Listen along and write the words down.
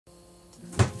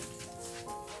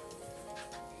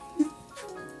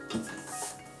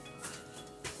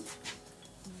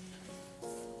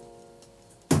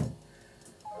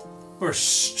a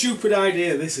stupid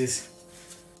idea this is.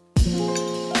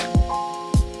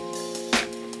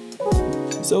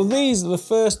 So these are the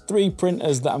first 3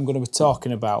 printers that I'm going to be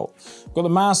talking about. We've got the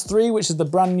Mars 3, which is the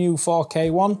brand new 4K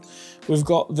one. We've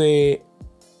got the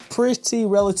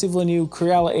relatively new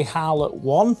Creality Harlot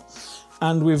 1.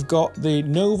 And we've got the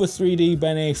Nova 3D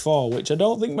Ben A4, which I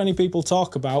don't think many people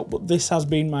talk about, but this has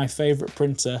been my favourite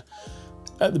printer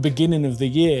at the beginning of the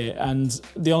year. And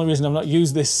the only reason I've not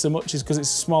used this so much is because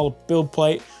it's a smaller build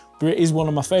plate, but it is one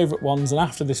of my favourite ones. And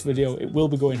after this video, it will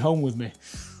be going home with me.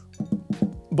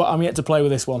 But I'm yet to play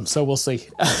with this one, so we'll see.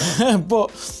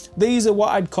 But these are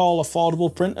what I'd call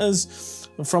affordable printers,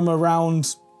 from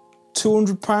around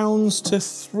 £200 to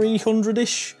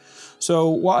 300-ish. So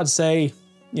what I'd say,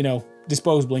 you know,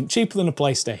 disposable ink, cheaper than a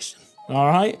PlayStation. All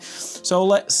right, so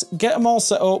let's get them all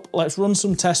set up. Let's run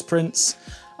some test prints,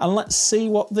 and let's see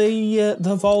what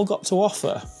they've all got to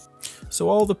offer. So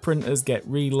all the printers get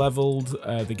re-leveled,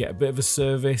 they get a bit of a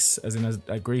service, as in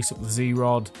I grease up the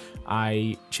Z-rod,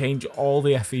 I change all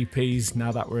the FEPs,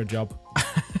 now that we're a job.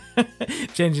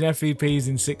 Changing FEPs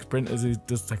in 6 printers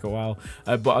does take a while,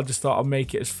 but I just thought I'd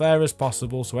make it as fair as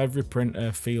possible so every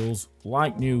printer feels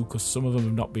like new, because some of them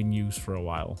have not been used for a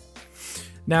while.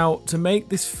 Now, to make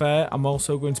this fair, I'm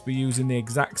also going to be using the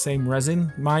exact same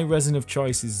resin. My resin of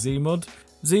choice is Z-Mud.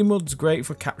 Z-Mud's great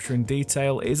for capturing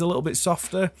detail. It is a little bit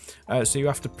softer, so you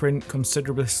have to print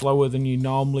considerably slower than you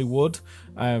normally would,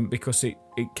 because it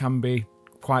can be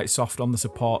quite soft on the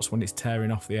supports when it's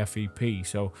tearing off the FEP,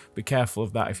 so be careful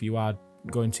of that if you are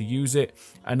going to use it.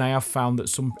 And I have found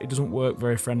that it doesn't work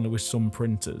very friendly with some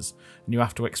printers, and you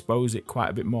have to expose it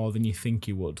quite a bit more than you think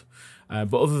you would.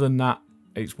 But other than that,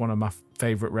 it's one of my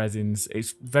favourite resins.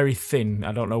 It's very thin.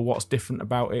 I don't know what's different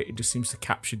about it. It just seems to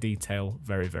capture detail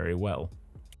very, very well.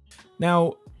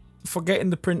 Now, for getting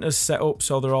the printers set up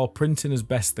so they're all printing as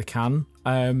best they can,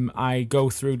 I go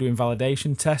through doing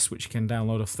validation tests, which you can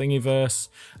download off Thingiverse,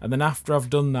 and then after I've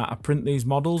done that, I print these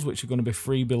models, which are going to be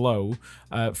free below,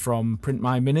 from Print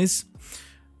My Minis.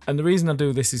 And the reason I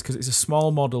do this is because it's a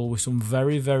small model with some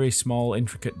very, very small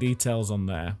intricate details on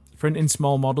there. Printing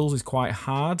small models is quite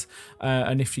hard,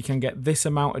 and if you can get this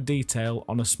amount of detail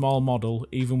on a small model,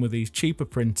 even with these cheaper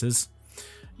printers,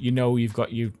 you know you've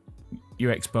got your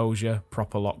exposure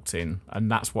proper locked in,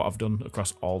 and that's what I've done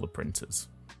across all the printers.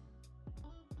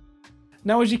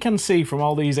 Now, as you can see from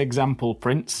all these example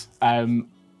prints,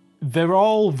 they're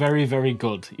all very, very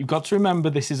good. You've got to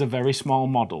remember this is a very small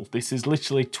model. This is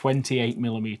literally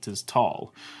 28mm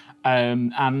tall,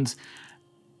 and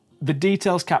the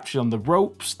details captured on the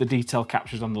ropes, the detail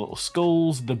captured on the little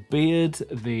skulls, the beard,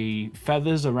 the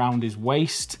feathers around his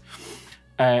waist,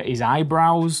 his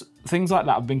eyebrows, things like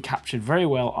that have been captured very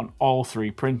well on all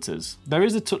 3 printers. There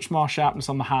is a touch more sharpness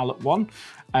on the Harlot 1,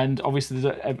 and obviously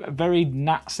there's a very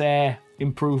Nat's Air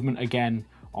improvement again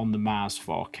on the Mars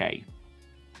 4K.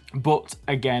 But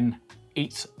again,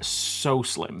 it's so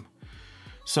slim.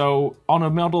 So on a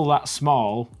model that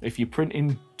small, if you're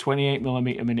printing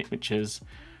 28mm miniatures,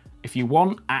 if you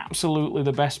want absolutely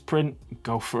the best print,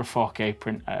 go for a 4K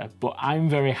printer. But I'm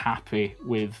very happy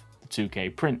with the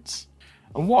 2K prints.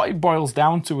 And what it boils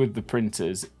down to with the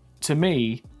printers, to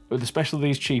me, especially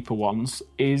these cheaper ones,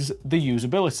 is the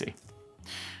usability.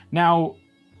 Now,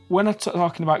 when I'm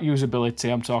talking about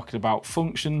usability, I'm talking about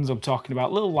functions, I'm talking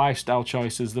about little lifestyle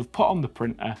choices they've put on the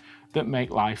printer that make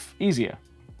life easier.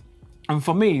 And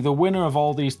for me, the winner of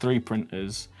all these 3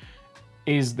 printers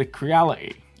is the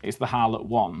Creality. It's the Harlot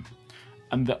 1.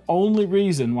 And the only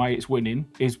reason why it's winning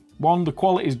is, 1, the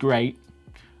quality is great.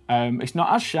 It's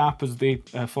not as sharp as the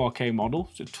 4K model,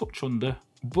 it's a touch under,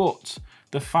 but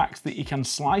the fact that you can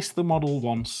slice the model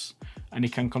once and you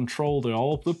can control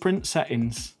all the print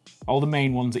settings, all the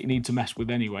main ones that you need to mess with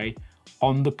anyway,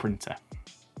 on the printer.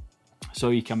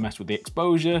 So you can mess with the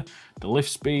exposure, the lift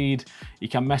speed, you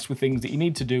can mess with things that you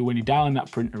need to do when you're dialing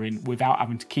that printer in without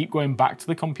having to keep going back to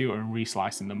the computer and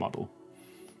reslicing the model.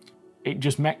 It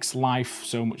just makes life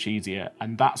so much easier,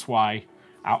 and that's why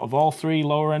out of all 3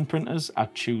 lower end printers,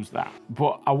 I'd choose that.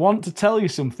 But I want to tell you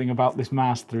something about this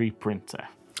Mars 3 printer.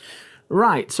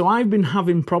 Right, so I've been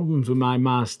having problems with my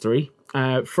Mars 3.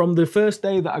 From the first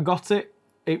day that I got it,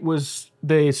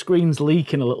 the screen's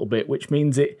leaking a little bit, which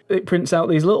means it prints out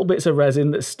these little bits of resin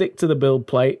that stick to the build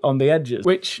plate on the edges,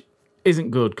 which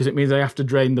isn't good because it means I have to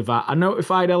drain the vat. I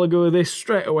notified Elego of this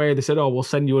straight away. They said, oh, we'll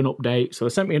send you an update. So they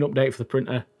sent me an update for the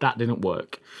printer. That didn't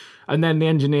work. And then the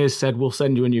engineers said, we'll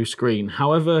send you a new screen.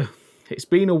 However, it's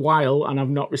been a while and I've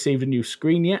not received a new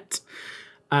screen yet.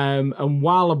 And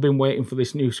while I've been waiting for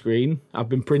this new screen, I've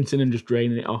been printing and just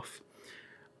draining it off.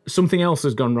 Something else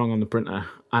has gone wrong on the printer.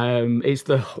 It's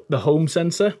the home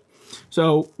sensor.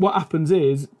 So what happens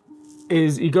is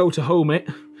you go to home it,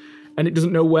 and it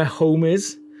doesn't know where home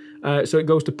is. So it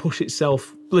goes to push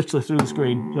itself literally through the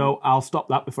screen. So I'll stop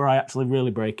that before I actually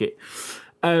really break it.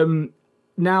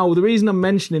 Now, the reason I'm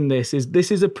mentioning this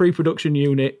is a pre-production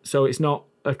unit, so it's not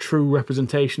a true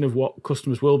representation of what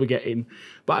customers will be getting.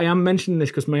 But I am mentioning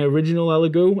this because my original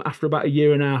Elego, after about 1.5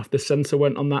 years, the sensor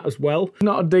went on that as well.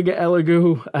 Not a dig at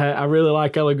Elego. I really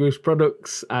like Elego's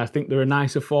products. I think they're a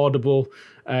nice, affordable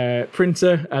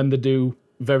printer, and they do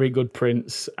very good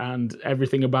prints, and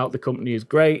everything about the company is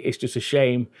great. It's just a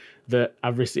shame that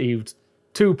I've received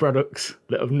 2 products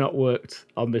that have not worked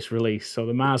on this release. So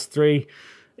the Mars 3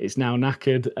 is now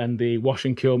knackered, and the wash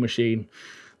and cure machine,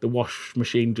 the wash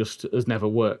machine just has never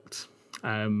worked.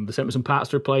 They sent me some parts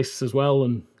to replace as well,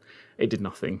 and it did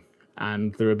nothing.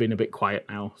 And they're being a bit quiet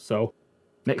now. So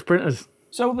next printers.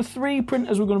 So the 3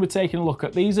 printers we're going to be taking a look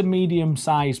at, these are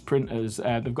medium-sized printers.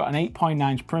 They've got an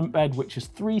 8.9-inch print bed, which is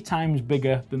 3 times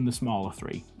bigger than the smaller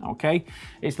 3, okay?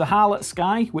 It's the Harlot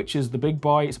Sky, which is the big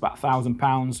boy. It's about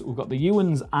 £1,000. We've got the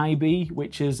Unzybe,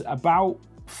 which is about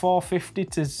 $450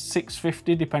 to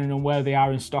 $650, depending on where they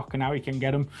are in stock and how you can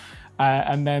get them.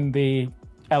 And then the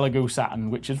Elego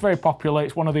Satin, which is very popular.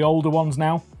 It's one of the older ones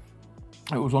now.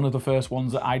 It was one of the first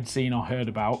ones that I'd seen or heard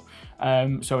about.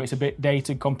 So it's a bit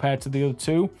dated compared to the other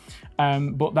 2.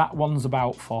 But that one's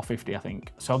about $450, I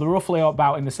think. So they're roughly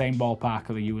about in the same ballpark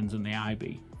of the Ewans and the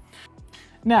IB.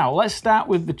 Now, let's start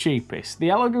with the cheapest. The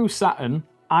Elego Satin,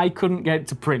 I couldn't get it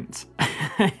to print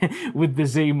with the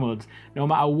Z-Mud. No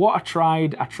matter what I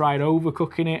tried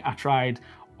overcooking it, I tried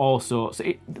all sorts.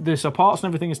 The supports and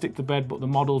everything stick to bed, but the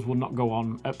models will not go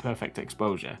on at perfect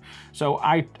exposure. So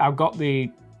I've got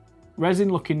the resin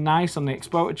looking nice on the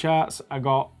exposure charts,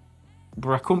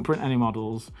 but I couldn't print any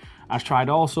models. I tried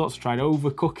all sorts. I tried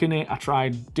overcooking it. I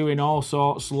tried doing all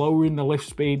sorts, lowering the lift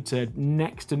speed to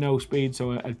next to no speed,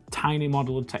 so a tiny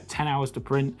model would take 10 hours to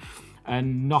print,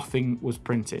 and nothing was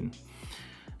printing.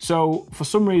 So for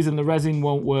some reason, the resin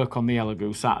won't work on the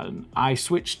Elego Satin. I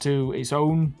switched to its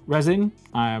own resin.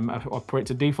 I put it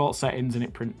to default settings, and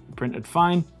it printed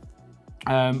fine.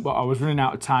 But I was running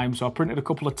out of time, so I printed a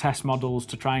couple of test models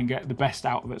to try and get the best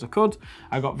out of it as I could.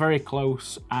 I got very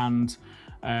close, and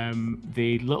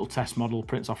the little test model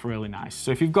prints off really nice. So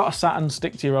if you've got a Satin,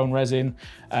 stick to your own resin.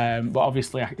 But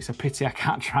obviously, it's a pity I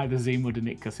can't try the Z-Mud in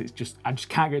it, because I just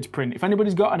can't get it to print. If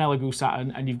anybody's got an Elego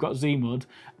Satin and you've got Z-Mud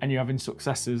and you're having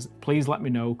successes, please let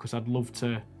me know, because I'd love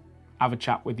to have a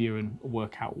chat with you and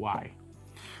work out why.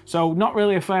 So not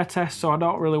really a fair test, so I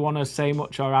don't really want to say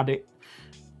much or add it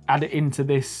into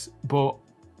this, but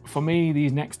for me,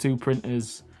 these next 2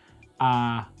 printers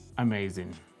are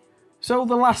amazing. So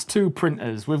the last 2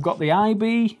 printers, we've got the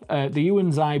IB, the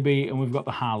Unzybe, and we've got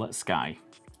the Harlot Sky.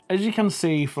 As you can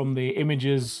see from the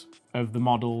images of the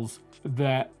models,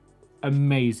 they're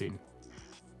amazing.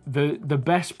 The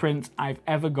best print I've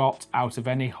ever got out of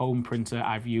any home printer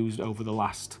I've used over the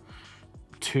last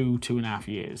 2.5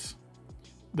 years.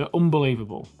 They're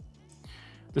unbelievable.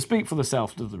 They speak for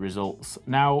themselves, the results.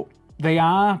 Now, they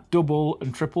are double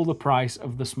and triple the price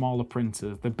of the smaller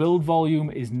printers. The build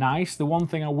volume is nice. The one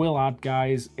thing I will add,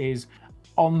 guys, is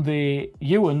on the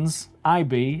Ewans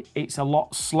IB, it's a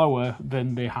lot slower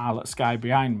than the Harlot Sky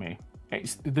behind me.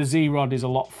 The Z-Rod is a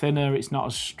lot thinner, it's not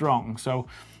as strong. So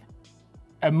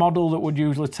a model that would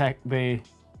usually take the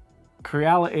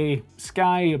Creality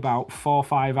Sky about 4 or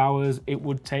 5 hours, it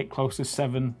would take close to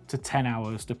 7 to 10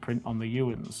 hours to print on the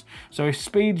Ewans. So if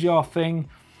speed's your thing,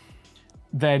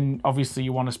 then obviously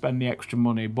you want to spend the extra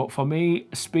money. But for me,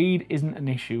 speed isn't an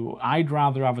issue. I'd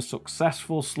rather have a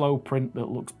successful slow print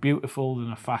that looks beautiful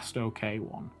than a fast okay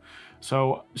one.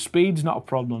 So speed's not a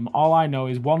problem. All I know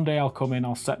is one day I'll come in,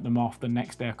 I'll set them off, the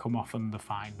next day I'll come off and they're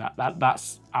fine.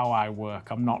 That's how I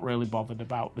work. I'm not really bothered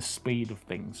about the speed of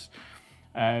things.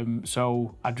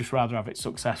 So I'd just rather have it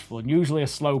successful, and usually a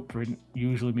slow print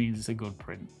usually means it's a good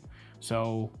print,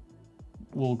 so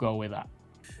we'll go with that.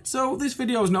 So this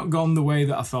video has not gone the way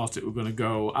that I thought it was going to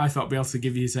go. I thought I'd be able to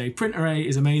give you, say, printer A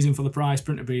is amazing for the price,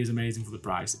 printer B is amazing for the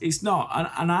price. It's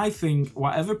not, and I think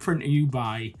whatever printer you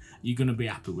buy, you're going to be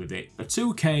happy with it. A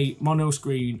 2K mono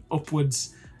screen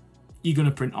upwards, you're going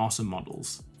to print awesome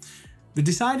models. The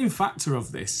deciding factor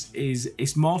of this is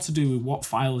it's more to do with what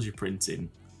files you're printing.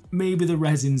 Maybe the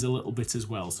resin's a little bit as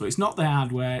well. So it's not the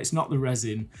hardware, it's not the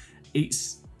resin,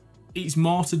 it's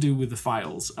more to do with the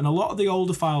files. And a lot of the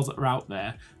older files that are out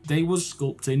there, they was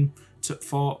sculpting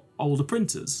for older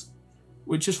printers,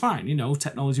 which is fine. You know,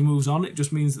 technology moves on. It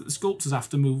just means that the sculptors have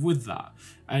to move with that.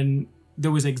 And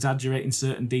there was exaggerating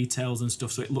certain details and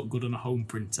stuff so it looked good on a home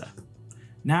printer.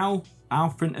 Now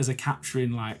our printers are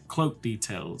capturing like cloak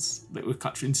details, that we're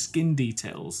capturing skin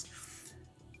details,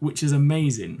 which is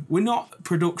amazing. We're not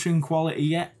production quality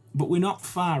yet, but we're not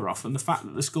far off, and the fact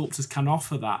that the sculptors can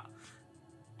offer that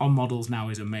on models now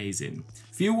is amazing.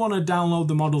 If you want to download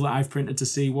the model that I've printed to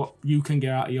see what you can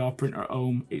get out of your printer at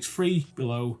home, it's free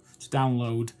below to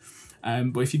download.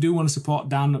 But if you do want to support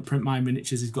Dan at Print My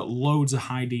Miniatures, he's got loads of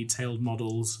high detailed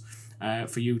models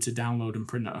for you to download and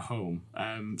print at home.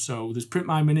 So there's Print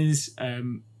My Minis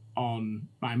on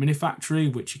My Mini Factory,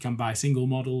 which you can buy single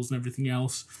models and everything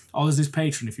else. Or there's this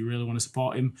Patreon if you really want to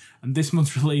support him. And this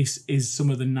month's release is some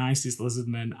of the nicest lizard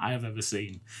men I have ever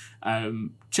seen.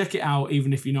 Check it out,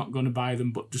 even if you're not going to buy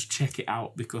them, but just check it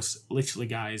out, because literally,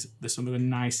 guys, they're some of the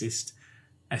nicest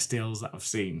STLs that I've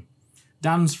seen.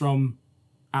 Dan's from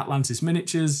Atlantis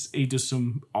Miniatures. He does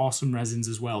some awesome resins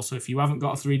as well. So if you haven't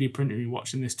got a 3D printer and you're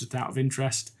watching this just out of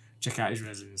interest, check out his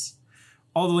resins.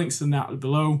 All the links to that are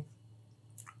below.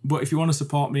 But if you want to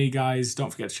support me, guys, don't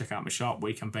forget to check out my shop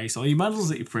where you can base all your models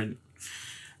that you print.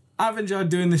 I've enjoyed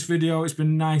doing this video. It's been a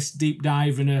nice deep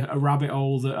dive in a rabbit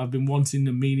hole that I've been wanting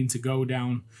and meaning to go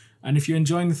down. And if you're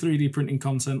enjoying the 3D printing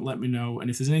content, let me know. And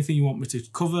if there's anything you want me to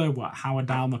cover, how I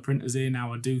dial my printers in,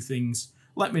 how I do things,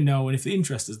 let me know. And if the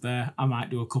interest is there, I might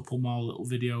do a couple more little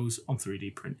videos on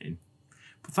 3D printing.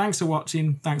 But thanks for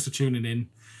watching. Thanks for tuning in.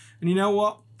 And you know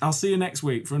what? I'll see you next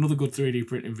week for another good 3D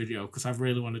printing video, because I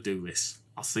really want to do this.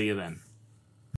 I'll see you then.